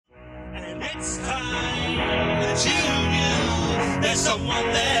it's time that you knew there's someone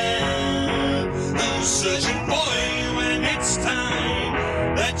there who's searching for you, and it's time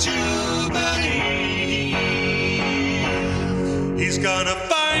that you believe he's gonna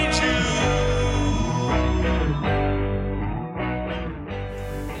find you.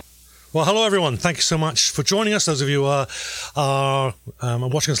 Well, hello everyone. Thank you so much for joining us. Those of you who are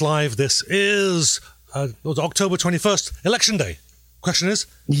watching us live, this is October 21st, Election Day. Question is,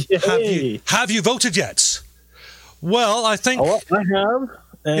 have you voted yet? Well, I think... Oh, I have.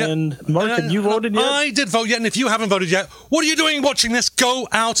 And Mark, have you voted yet? I did vote yet, and if you haven't voted yet, what are you doing watching this? Go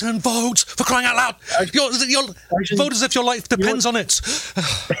out and vote, for crying out loud. Vote as if your life depends on it.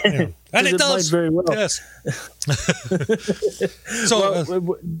 And it does. Very well. Yes.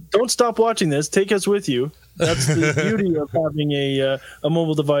 So, don't stop watching this. Take us with you. That's the beauty of having a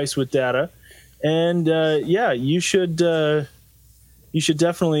mobile device with data. And you should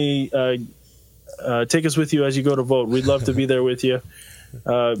definitely take us with you as you go to vote. We'd love to be there with you.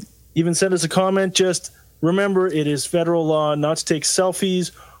 Even send us a comment. Just remember, it is federal law not to take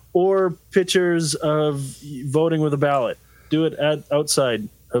selfies or pictures of voting with a ballot. Do it outside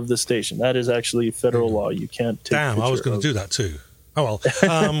of the station. That is actually federal law. You can't take. Damn, I was going to do that too. Oh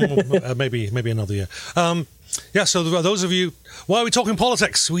well, maybe another year. So those of you, why are we talking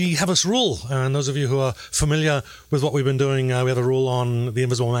politics? We have this rule, and those of you who are familiar with what we've been doing, we have a rule on The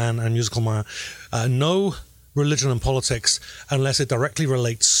Invisible Man and Musical Man. No religion and politics unless it directly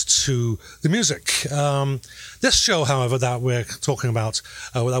relates to the music. This show, however, that we're talking about,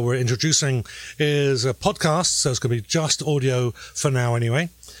 that we're introducing, is a podcast, so it's going to be just audio for now anyway,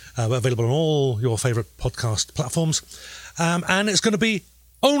 available on all your favorite podcast platforms, and it's going to be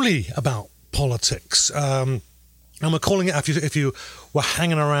only about politics. And we're calling it, if you were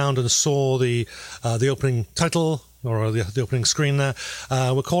hanging around and saw the opening title or the opening screen there,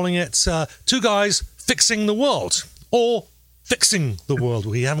 we're calling it Two Guys Fixing the World, or Fixing the World.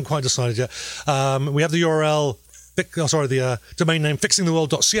 We haven't quite decided yet. We have the URL, the domain name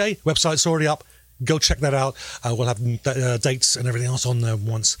fixingtheworld.ca. Website's already up. Go check that out. We'll have dates and everything else on there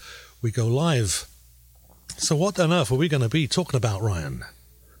once we go live. So what on earth are we going to be talking about, Ryan?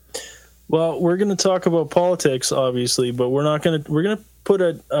 Well, we're going to talk about politics, obviously, but we're going to put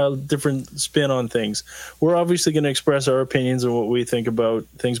a different spin on things. We're obviously going to express our opinions and what we think about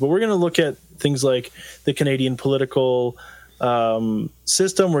things, but we're going to look at things like the Canadian political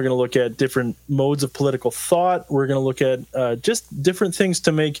system. We're going to look at different modes of political thought. We're going to look at just different things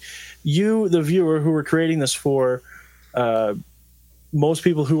to make you, the viewer, who we're creating this for, most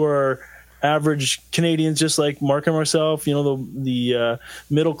people who are average Canadians, just like Mark and myself, the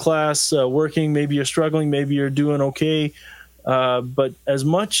middle class, working, maybe you're struggling, maybe you're doing okay. But as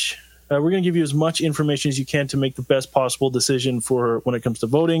much, we're going to give you as much information as you can to make the best possible decision for when it comes to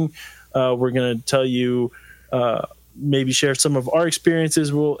voting. We're going to tell you, maybe share some of our experiences,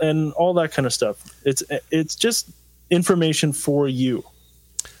 and all that kind of stuff. It's just information for you,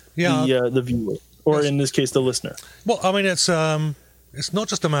 the viewer, or in this case, the listener. Well, I mean, it's not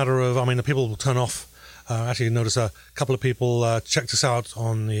just a matter of, the people will turn off. Actually, you notice a couple of people checked us out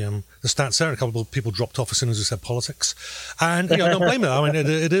on the stats there. A couple of people dropped off as soon as we said politics. And, don't blame them.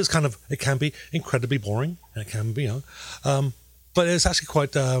 It is it can be incredibly boring. And it can be, but it's actually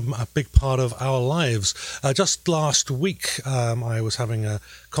quite a big part of our lives. Just last week, I was having a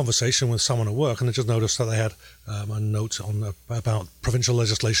conversation with someone at work, and I just noticed that they had a note about provincial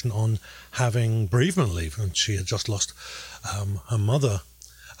legislation on having bereavement leave, and she had just lost her mother.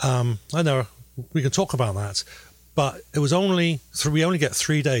 I know we can talk about that, but it was we only get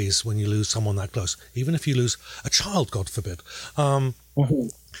 3 days when you lose someone that close, even if you lose a child, God forbid. And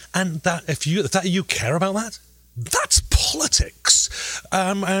that if you care about that, that's politics.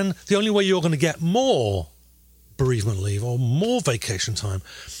 And the only way you're going to get more bereavement leave or more vacation time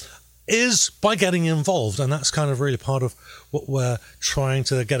is by getting involved. And that's kind of really part of what we're trying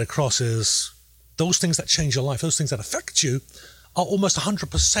to get across, is those things that change your life, those things that affect you, are almost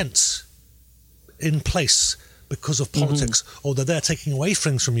 100% in place because of politics, or that they're taking away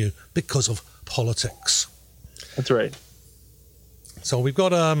things from you because of politics. That's right. So we've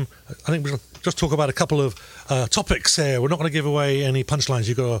got, I think we'll just talk about a couple of topics here. We're not going to give away any punchlines.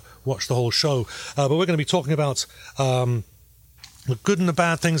 You've got to watch the whole show. But we're going to be talking about the good and the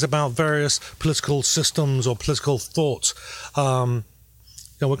bad things about various political systems or political thought. We're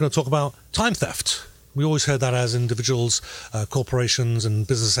going to talk about time theft. We always heard that as individuals, corporations and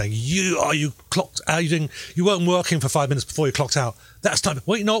businesses saying, you clocked out, you weren't working for 5 minutes before you clocked out. That's time.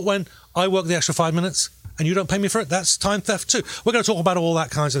 Well, you know what, when I work the extra 5 minutes and you don't pay me for it, that's time theft too. We're going to talk about all that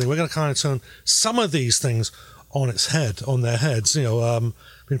kinds of thing. We're going to kind of turn some of these things on their heads. We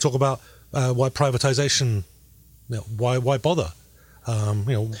can talk about why privatization? Why bother?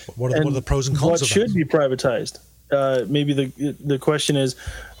 What are the pros and cons what of should that? be privatized? Maybe the question is,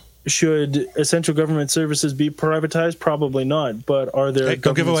 should essential government services be privatized? Probably not. But are there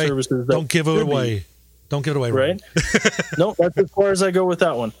government services that don't give it away? Don't give it away, right? No, that's as far as I go with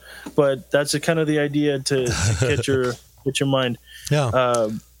that one. But that's kind of the idea to get your mind. Yeah.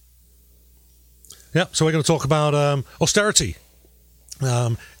 So we're going to talk about austerity.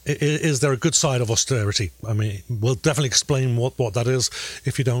 Is there a good side of austerity? I mean, we'll definitely explain what that is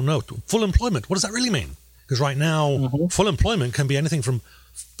if you don't know. Full employment, what does that really mean? Because right now, full employment can be anything from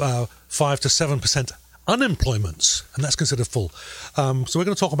 5 to 7% unemployment, and that's considered full. So we're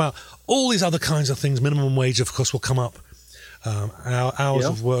going to talk about all these other kinds of things. Minimum wage, of course, will come up. Hours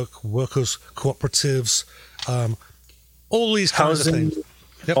of work, workers' cooperatives, all these kinds of things.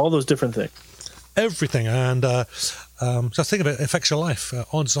 All those different things. Everything. And so think of it, affects your life.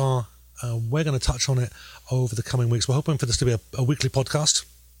 Odds are we're going to touch on it over the coming weeks. We're hoping for this to be a weekly podcast.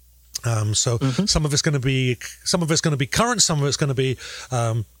 Some of it's going to be current, some of it's going to be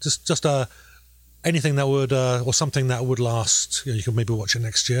just anything that would or something that would last. You can maybe watch it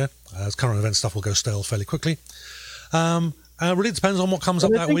next year. As current event stuff will go stale fairly quickly. It really depends on what comes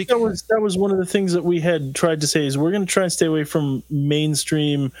up that week. That was one of the things that we had tried to say is we're going to try and stay away from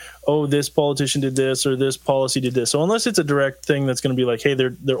mainstream. Oh, this politician did this or this policy did this. So unless it's a direct thing that's going to be like, hey,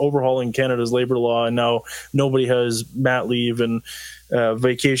 they're overhauling Canada's labor law and now nobody has mat leave and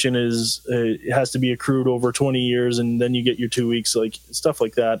vacation has to be accrued over 20 years and then you get your 2 weeks, like stuff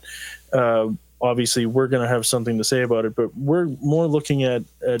like that. Obviously, we're going to have something to say about it, but we're more looking at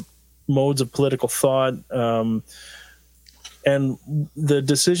modes of political thought. And the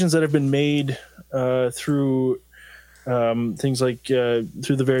decisions that have been made through things like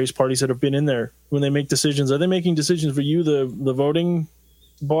through the various parties that have been in there, when they make decisions, are they making decisions for you, the voting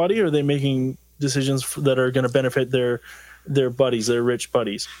body, or are they making decisions that are going to benefit their buddies, their rich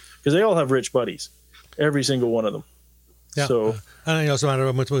buddies? Because they all have rich buddies, every single one of them. Yeah. So, and it's a matter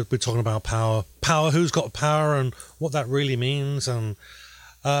of we're talking about power, who's got power, and what that really means, and.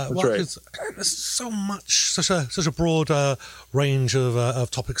 There's so much, such a broad range of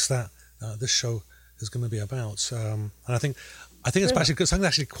topics that this show is going to be about, and I think it's actually something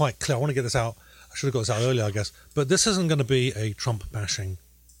actually quite clear. I want to get this out. I should have got this out earlier, I guess, but this isn't going to be a Trump bashing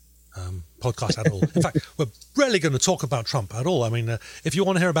podcast at all. In fact, we're rarely going to talk about Trump at all. I mean, if you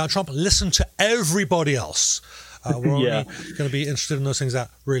want to hear about Trump, listen to everybody else. We're only going to be interested in those things that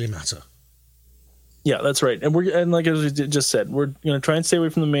really matter. Yeah, that's right. And like I just said, we're going to try and stay away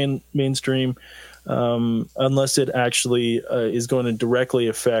from the mainstream unless it actually is going to directly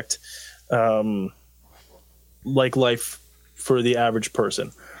affect like life for the average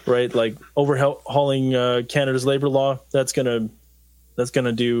person, right? Like overhauling Canada's labor law, that's going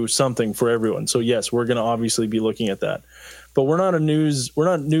to do something for everyone. So yes, we're going to obviously be looking at that. But we're not news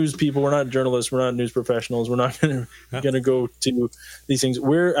people, we're not journalists, we're not news professionals, we're not going to go to these things.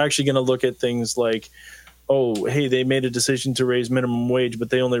 We're actually going to look at things like, oh, hey, they made a decision to raise minimum wage, but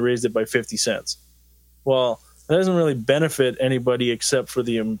they only raised it by 50 cents. Well, that doesn't really benefit anybody except for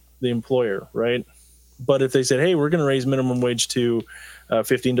the employer, right? But if they said, hey, we're going to raise minimum wage to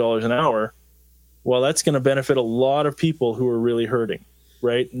 $15 an hour, well, that's going to benefit a lot of people who are really hurting,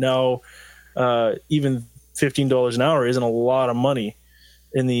 right? Now, even $15 an hour isn't a lot of money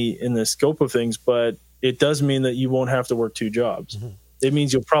in the scope of things, but it does mean that you won't have to work two jobs. Mm-hmm. It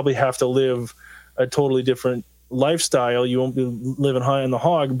means you'll probably have to live a totally different lifestyle. You won't be living high on the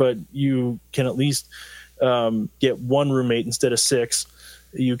hog, but you can at least get one roommate instead of six.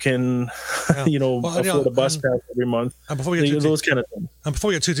 You can, afford a bus pass every month. And before we get those kind of things. And before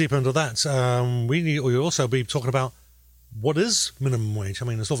we get too deep into that, we'll also be talking about what is minimum wage. I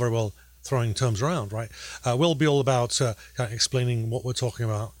mean, it's all very well throwing terms around, right? We'll be all about kind of explaining what we're talking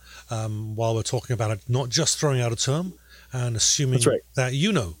about while we're talking about it, not just throwing out a term and assuming that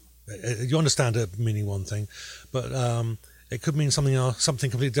you understand it meaning one thing, but it could mean something else, something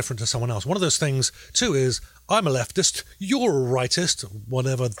completely different to someone else. One of those things, too, is I'm a leftist, you're a rightist,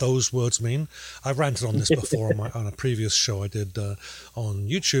 whatever those words mean. I've ranted on this before on a previous show I did on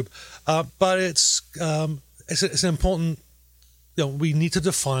YouTube, but it's an important. We need to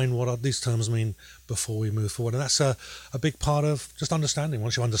define what these terms mean before we move forward, and that's a big part of just understanding.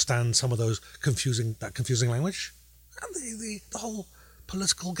 Once you understand some of those confusing language, and the whole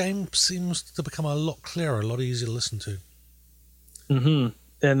political game seems to become a lot clearer, a lot easier to listen to. Mm-hmm.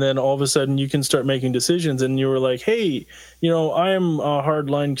 And then all of a sudden you can start making decisions, and you were like, hey, I'm a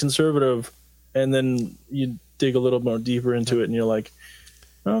hardline conservative, and then you dig a little more deeper into it, and you're like,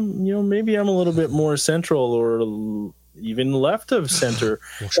 maybe I'm a little bit more central or even left of center.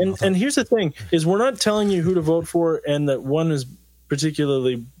 Well, And here's the thing: is we're not telling you who to vote for, and that one is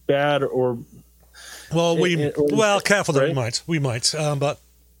particularly bad or. Well, careful that right? we might, but.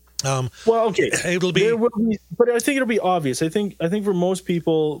 Well, okay. It'll be, but I think it'll be obvious. I think for most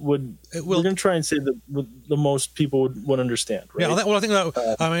people we're going to try and say that the most people would understand. Right? Yeah, I think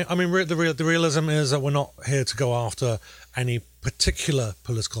that. The realism is that we're not here to go after any particular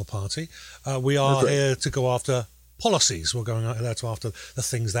political party. We are here to go after policies. We're going there to after the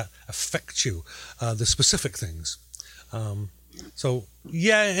things that affect you, the specific things. So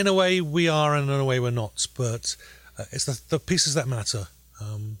yeah, in a way we are, and in a way we're not. But it's the pieces that matter.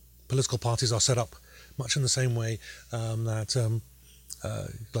 Political parties are set up much in the same way that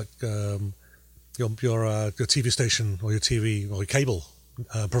your TV station or your TV or your cable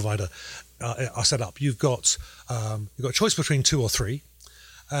provider are set up. You've got a choice between 2 or 3,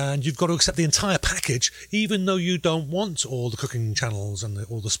 and you've got to accept the entire package, even though you don't want all the cooking channels and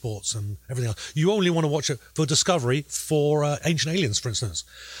all the sports and everything else. You only want to watch it for Discovery, for Ancient Aliens, for instance.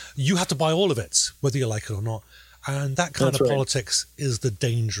 You have to buy all of it, whether you like it or not. And that kind of politics is the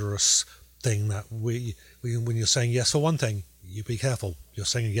dangerous thing that we when you're saying yes for one thing, you be careful. You're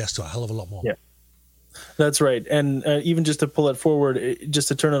saying yes to a hell of a lot more. Yeah, that's right. And even just to pull it forward, just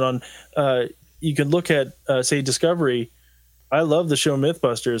to turn it on, you can look at, say, Discovery. I love the show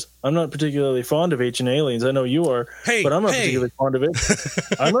Mythbusters. I'm not particularly fond of Ancient Aliens. I know you are, but I'm not particularly fond of it.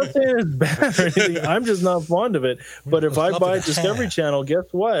 I'm not saying it's bad or anything. I'm just not fond of it. But if I buy Discovery Channel, guess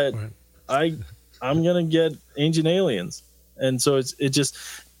what? Right. I'm gonna get Ancient Aliens, and so it's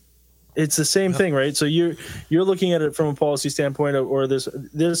the same thing, right? So you're looking at it from a policy standpoint, or this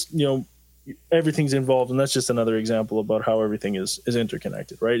everything's involved, and that's just another example about how everything is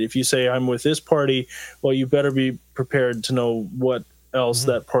interconnected, right? If you say I'm with this party, well, you better be prepared to know what else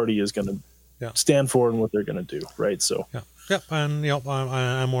that party is going to stand for and what they're going to do, right? So and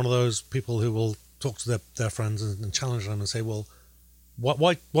I'm one of those people who will talk to their friends and challenge them and say, well,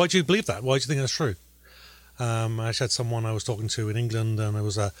 why do you believe that? Why do you think that's true? I actually had someone I was talking to in England, and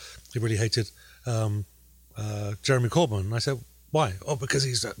he really hated Jeremy Corbyn. And I said, why? Oh, because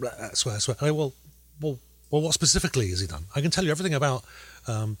he's swear. I well, what specifically has he done? I can tell you everything about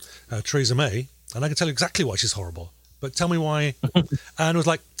Theresa May, and I can tell you exactly why she's horrible. But tell me why. And it was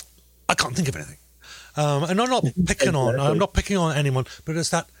like, I can't think of anything. And I'm not picking on anyone, but it's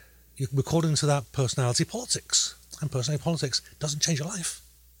that we're called into that personality politics. And personality politics doesn't change your life.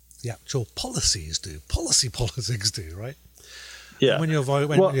 The actual policies do. Politics do, right? Yeah. And when you're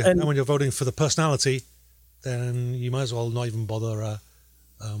voting for the personality, then you might as well not even bother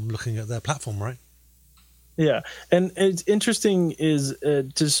looking at their platform, right? Yeah, and it's interesting is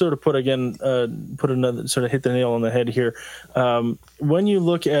to sort of put another sort of hit the nail on the head here. When you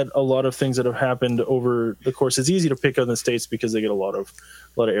look at a lot of things that have happened over the course, it's easy to pick on the states because they get a lot of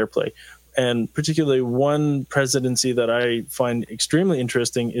airplay. And particularly one presidency that I find extremely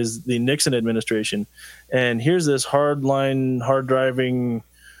interesting is the Nixon administration. And here's this hard-driving,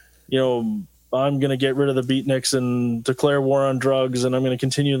 I'm going to get rid of the beatniks and declare war on drugs, and I'm going to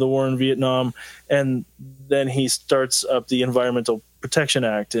continue the war in Vietnam. And then he starts up the Environmental Protection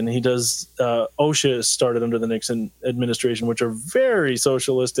Act, and he does OSHA started under the Nixon administration, which are very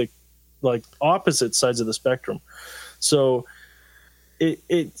socialistic, like opposite sides of the spectrum. So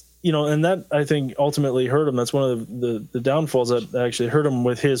and that I think ultimately hurt him. That's one of the downfalls that actually hurt him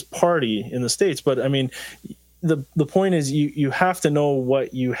with his party in the States. But I mean, the point is you have to know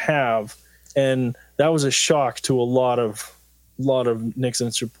what you have. And that was a shock to a lot of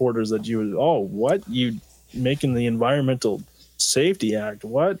Nixon supporters that you making the Environmental Safety Act?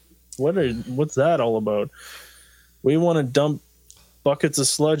 What's that all about? We want to dump buckets of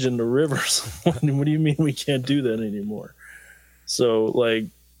sludge into rivers. What do you mean we can't do that anymore? So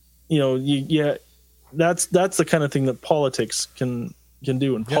that's the kind of thing that politics can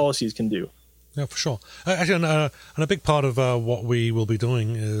do and policies can do. Yeah, for sure. Actually, and a big part of what we will be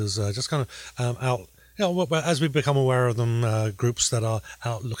doing is just kind of as we become aware of them, groups that are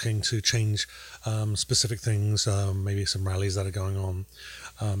out looking to change specific things, maybe some rallies that are going on,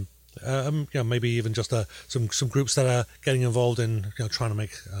 maybe even just some groups that are getting involved in trying to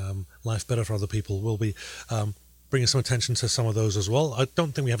make life better for other people. We'll be bringing some attention to some of those as well. I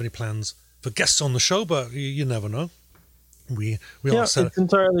don't think we have any plans for guests on the show, but you never know. It's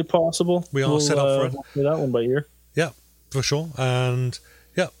entirely possible. We'll set up for it. For that one by ear. Yeah, for sure. And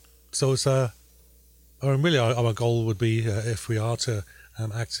so it's really our goal would be if we are to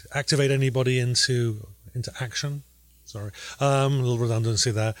activate anybody into action. Sorry, a little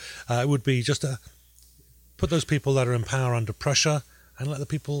redundancy there. It would be just to put those people that are in power under pressure and let the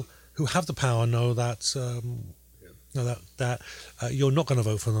people who have the power know that No, that you're not going to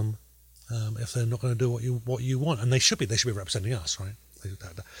vote for them if they're not going to do what you want, and they should be. They should be representing us, right?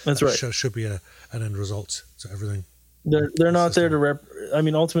 That's right. Should be an end result to everything. They're not there to I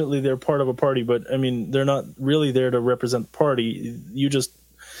mean, ultimately they're part of a party, but I mean, they're not really there to represent the party.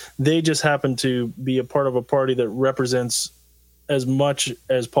 They just happen to be a part of a party that represents as much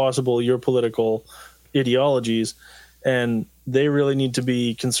as possible your political ideologies, and they really need to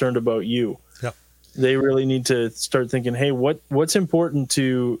be concerned about you. Yep. They really need to start thinking, hey, what's important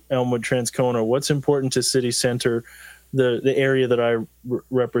to Elmwood Transcona? What's important to City Center, the area that I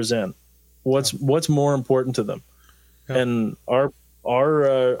represent? What's more important to them? Yep. And our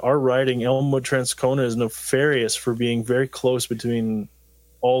riding, Elmwood Transcona, is nefarious for being very close between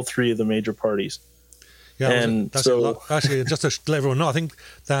all three of the major parties. Yeah, and so actually, just to let everyone know, I think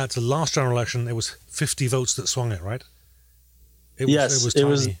that the last general election, it was 50 votes that swung it, right? It was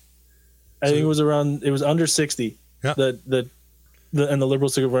tiny. I think it was under 60. Yeah. And the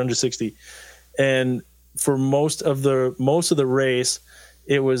Liberals took over under 60, and for most of the race,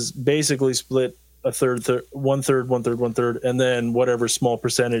 it was basically split a third, one third, and then whatever small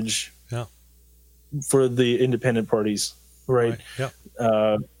percentage. Yeah. For the independent parties, right? Yeah.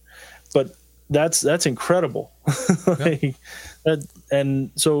 But that's incredible.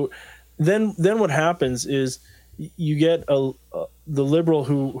 And so then what happens is you get the Liberal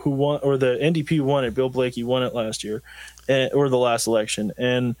who won, or the NDP won it. Bill Blakey won it last year, or the last election,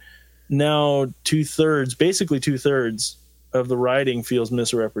 and now basically two thirds of the riding feels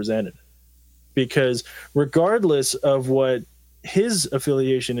misrepresented, because regardless of what his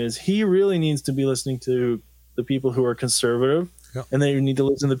affiliation is, he really needs to be listening to the people who are conservative. Yep. And they need to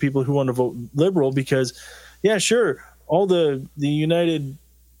listen to the people who want to vote Liberal, because, yeah, sure, all the United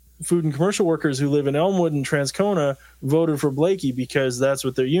Food and Commercial Workers who live in Elmwood and Transcona voted for Blakey because that's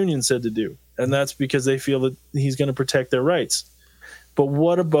what their union said to do, and that's because they feel that he's going to protect their rights. But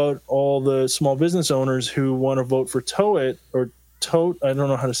what about all the small business owners who want to vote for Tote, I don't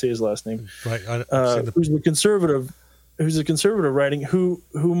know how to say his last name, right? Who's a conservative riding, who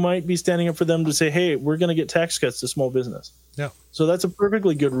might be standing up for them to say, hey, we're going to get tax cuts to small business. Yeah. So that's a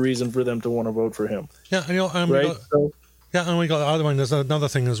perfectly good reason for them to want to vote for him. Yeah, and right. And we got the other one. There's another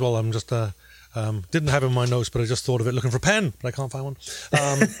thing as well. I'm just didn't have it in my notes, but I just thought of it looking for a pen, but I can't find one.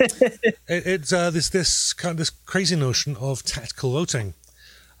 It's this crazy notion of tactical voting.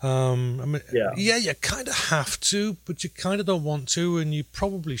 I mean, yeah, you kind of have to, but you kind of don't want to, and you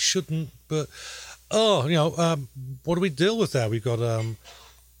probably shouldn't. But what do we deal with there? We've got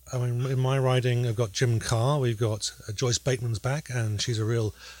in my riding, I've got Jim Carr. We've got Joyce Bateman's back, and she's a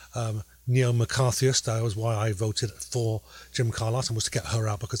real neo-McCarthyist. That was why I voted for Jim Carr last time, was to get her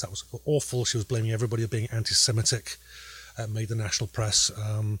out, because that was awful. She was blaming everybody of being anti-Semitic. Made the national press,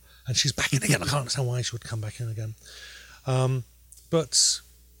 and she's back in again. I can't understand why she would come back in again. But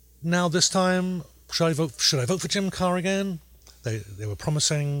now this time, should I vote for Jim Carr again? They were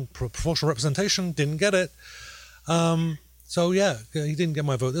promising proportional representation, didn't get it. So yeah, he didn't get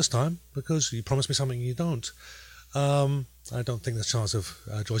my vote this time because you promised me something you don't. I don't think there's a chance of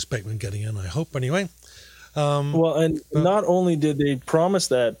Joyce Bateman getting in, I hope, anyway. Not only did they promise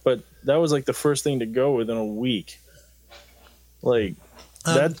that, but that was like the first thing to go within a week. Like,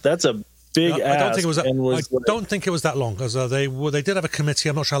 that's a big ask. I don't think it was that long, because they did have a committee.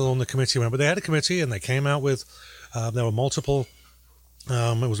 I'm not sure how long the committee went, but they had a committee, and they came out with there were multiple.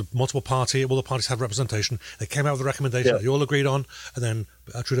 It was a multiple party. All the parties had representation. They came out with a recommendation that they all agreed on, and then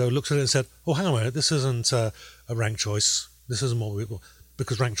Trudeau looked at it and said, "Oh, hang on a minute. This isn't a ranked choice. This isn't what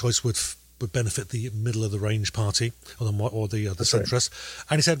because ranked choice would benefit the middle of the range party or the centrists." Right.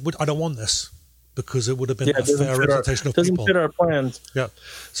 And he said, "I don't want this, because it would have been a fair representation of people. Doesn't fit our plans." Yeah.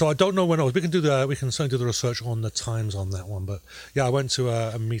 So I don't know when it was. We can certainly do the research on the times on that one. But yeah, I went to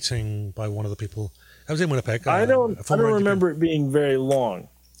a meeting by one of the people. I was in Winnipeg. I don't remember it being very long.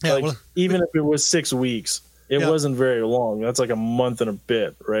 Yeah, even if it was 6 weeks, it wasn't very long. That's like a month and a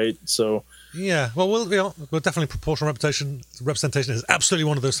bit, right? So yeah, well, definitely proportional representation is absolutely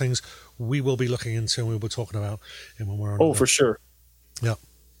one of those things we will be looking into and we'll be talking about in one way or another. Oh, for sure. Yeah.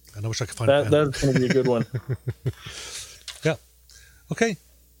 And I wish I could find that. That's going to be a good one. Yeah. Okay.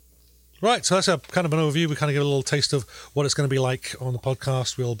 Right. So that's a kind of an overview. We kind of give a little taste of what it's going to be like on the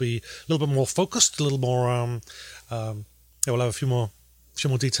podcast. We'll be a little bit more focused, a little more. We'll have a few more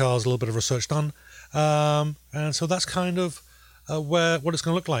details, a little bit of research done, and so that's kind of what it's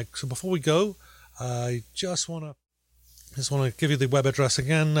going to look like. So before we go, I just want to give you the web address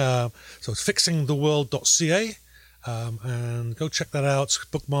again. So it's fixingtheworld.ca. And go check that out,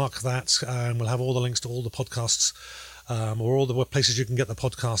 bookmark that, and we'll have all the links to all the podcasts or all the places you can get the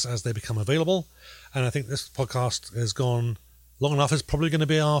podcast as they become available. And I think this podcast has gone long enough. It's probably going to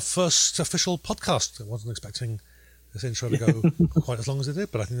be our first official podcast. I wasn't expecting this intro to go quite as long as it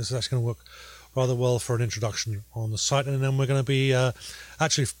did, but I think this is actually going to work rather well for an introduction on the site. And then we're going to be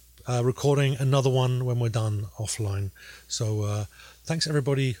actually recording another one when we're done offline. So thanks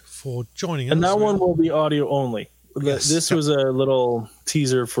everybody for joining us. And that one will be audio only. Yes. This was a little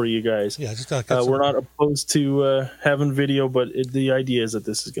teaser for you guys. Yeah, just we're not opposed to having video, but the idea is that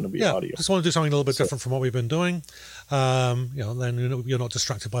this is going to be audio. Just want to do something a little bit different from what we've been doing. Then you're not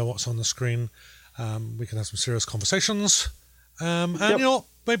distracted by what's on the screen. We can have some serious conversations, and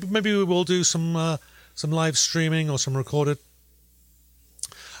maybe we will do some live streaming or some recorded.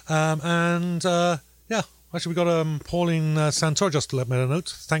 Actually, we got Pauline Santor just to let me know a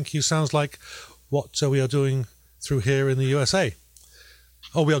note. Thank you. Sounds like what we are doing through here in the USA.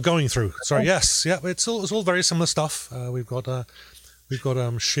 Oh, we are going through. Sorry, yes, yeah. It's all very similar stuff. We've got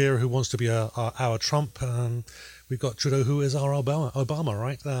Scheer, who wants to be our Trump, and we've got Trudeau, who is our Obama,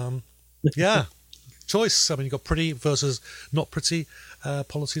 right? Yeah, choice. I mean, you've got pretty versus not pretty.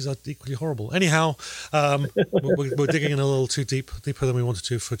 Policies are equally horrible. Anyhow, we're digging in a little too deeper than we wanted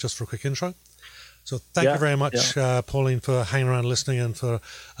to for a quick intro. So thank you very much, Pauline, for hanging around listening and for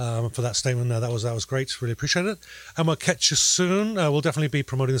that statement there. That was great. Really appreciate it. And we'll catch you soon. We'll definitely be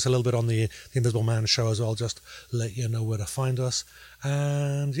promoting this a little bit on the Invisible Man show as well, just let you know where to find us.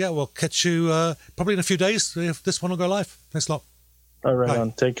 And we'll catch you probably in a few days if this one will go live. Thanks a lot. All right,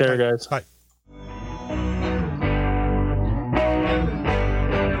 on. Take care, guys. Bye.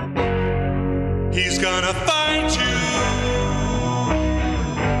 He's gonna fight.